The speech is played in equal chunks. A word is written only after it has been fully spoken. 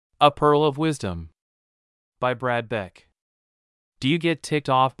A Pearl of Wisdom by Brad Beck. Do you get ticked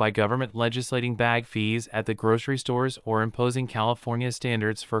off by government legislating bag fees at the grocery stores or imposing California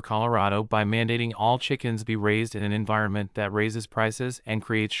standards for Colorado by mandating all chickens be raised in an environment that raises prices and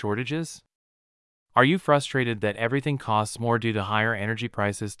creates shortages? Are you frustrated that everything costs more due to higher energy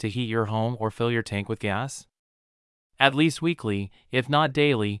prices to heat your home or fill your tank with gas? At least weekly, if not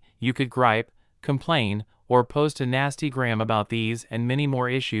daily, you could gripe, complain, or post a nasty gram about these and many more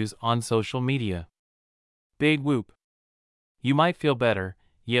issues on social media. Big whoop. You might feel better,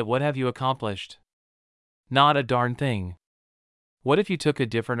 yet what have you accomplished? Not a darn thing. What if you took a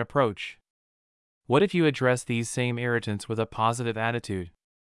different approach? What if you addressed these same irritants with a positive attitude?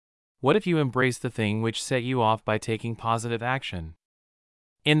 What if you embraced the thing which set you off by taking positive action?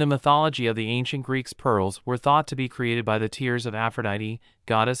 In the mythology of the ancient Greeks, pearls were thought to be created by the tears of Aphrodite,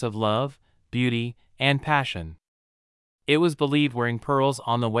 goddess of love, beauty, and passion. It was believed wearing pearls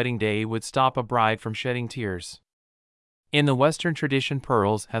on the wedding day would stop a bride from shedding tears. In the Western tradition,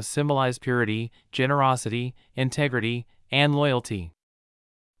 pearls have symbolized purity, generosity, integrity, and loyalty.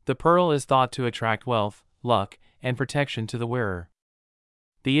 The pearl is thought to attract wealth, luck, and protection to the wearer.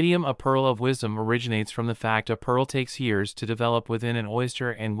 The idiom "a pearl of wisdom" originates from the fact a pearl takes years to develop within an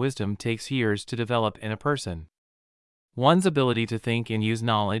oyster and wisdom takes years to develop in a person. One's ability to think and use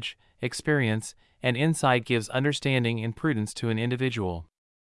knowledge, experience, and insight gives understanding and prudence to an individual.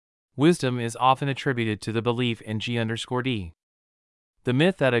 Wisdom is often attributed to the belief in G_D. The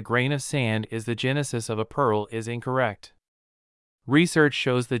myth that a grain of sand is the genesis of a pearl is incorrect. Research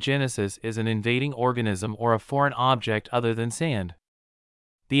shows the genesis is an invading organism or a foreign object other than sand.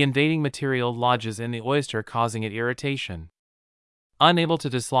 The invading material lodges in the oyster, causing it irritation. Unable to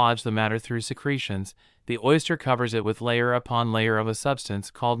dislodge the matter through secretions, the oyster covers it with layer upon layer of a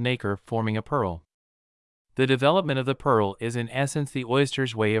substance called nacre, forming a pearl. The development of the pearl is in essence the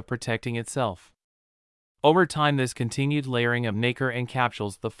oyster's way of protecting itself. Over time, this continued layering of nacre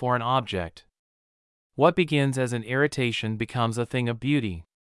encapsulates the foreign object. What begins as an irritation becomes a thing of beauty.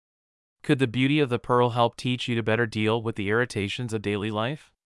 Could the beauty of the pearl help teach you to better deal with the irritations of daily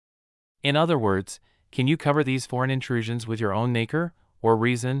life? In other words, can you cover these foreign intrusions with your own nacre, or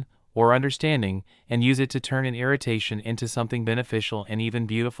reason, or understanding, and use it to turn an irritation into something beneficial and even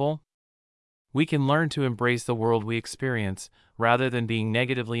beautiful? We can learn to embrace the world we experience, rather than being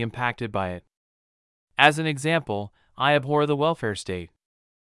negatively impacted by it. As an example, I abhor the welfare state.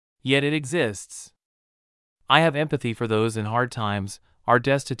 Yet it exists. I have empathy for those in hard times, are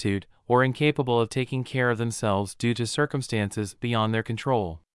destitute, or incapable of taking care of themselves due to circumstances beyond their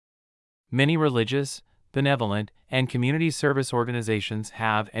control. Many religious, benevolent, and community service organizations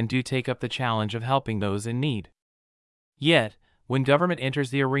have and do take up the challenge of helping those in need. Yet, when government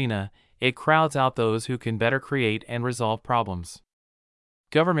enters the arena, it crowds out those who can better create and resolve problems.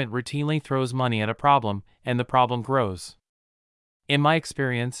 Government routinely throws money at a problem, and the problem grows. In my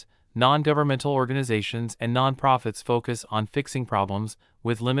experience, non-governmental organizations and nonprofits focus on fixing problems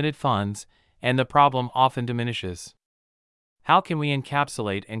with limited funds, and the problem often diminishes. How can we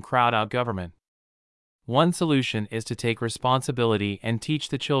encapsulate and crowd out government? One solution is to take responsibility and teach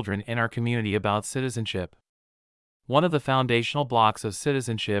the children in our community about citizenship. One of the foundational blocks of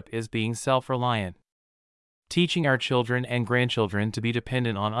citizenship is being self-reliant. Teaching our children and grandchildren to be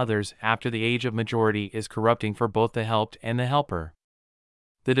dependent on others after the age of majority is corrupting for both the helped and the helper.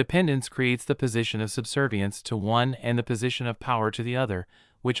 The dependence creates the position of subservience to one and the position of power to the other,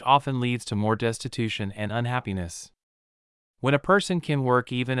 which often leads to more destitution and unhappiness. When a person can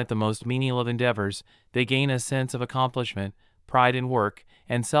work even at the most menial of endeavors, they gain a sense of accomplishment, pride in work,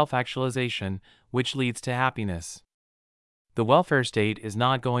 and self-actualization, which leads to happiness. The welfare state is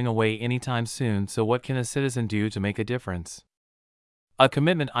not going away anytime soon, so what can a citizen do to make a difference? A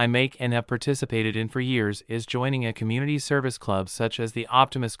commitment I make and have participated in for years is joining a community service club such as the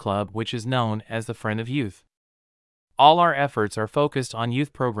Optimist Club, which is known as the Friend of Youth. All our efforts are focused on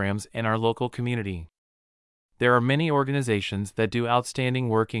youth programs in our local community. There are many organizations that do outstanding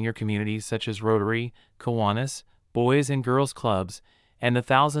work in your community, such as Rotary, Kiwanis, Boys and Girls Clubs, and the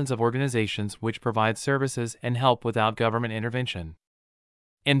thousands of organizations which provide services and help without government intervention.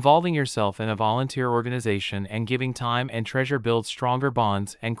 Involving yourself in a volunteer organization and giving time and treasure builds stronger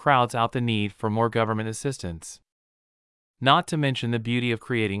bonds and crowds out the need for more government assistance. Not to mention the beauty of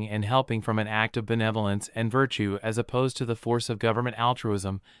creating and helping from an act of benevolence and virtue as opposed to the force of government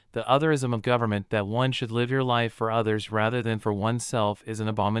altruism. The otherism of government, that one should live your life for others rather than for oneself, is an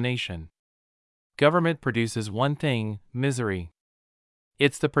abomination. Government produces one thing: misery.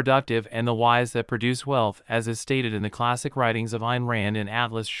 It's the productive and the wise that produce wealth, as is stated in the classic writings of Ayn Rand in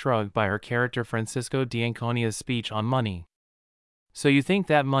Atlas Shrugged by her character Francisco d'Anconia's speech on money. So you think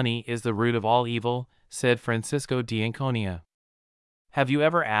that money is the root of all evil, said Francisco de Anconia. Have you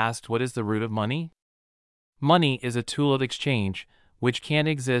ever asked what is the root of money? Money is a tool of exchange, which can't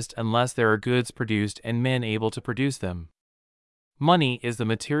exist unless there are goods produced and men able to produce them. Money is the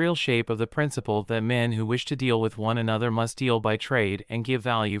material shape of the principle that men who wish to deal with one another must deal by trade and give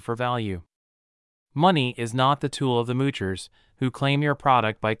value for value. Money is not the tool of the moochers, who claim your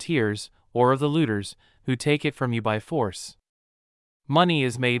product by tears, or of the looters, who take it from you by force. Money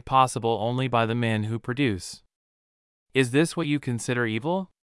is made possible only by the men who produce. Is this what you consider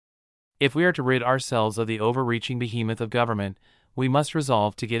evil? If we are to rid ourselves of the overreaching behemoth of government, we must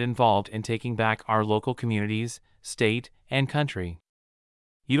resolve to get involved in taking back our local communities, state, and country.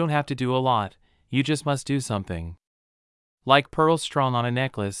 You don't have to do a lot, you just must do something. Like pearls strung on a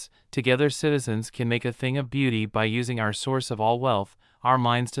necklace, together citizens can make a thing of beauty by using our source of all wealth, our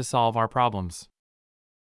minds to solve our problems.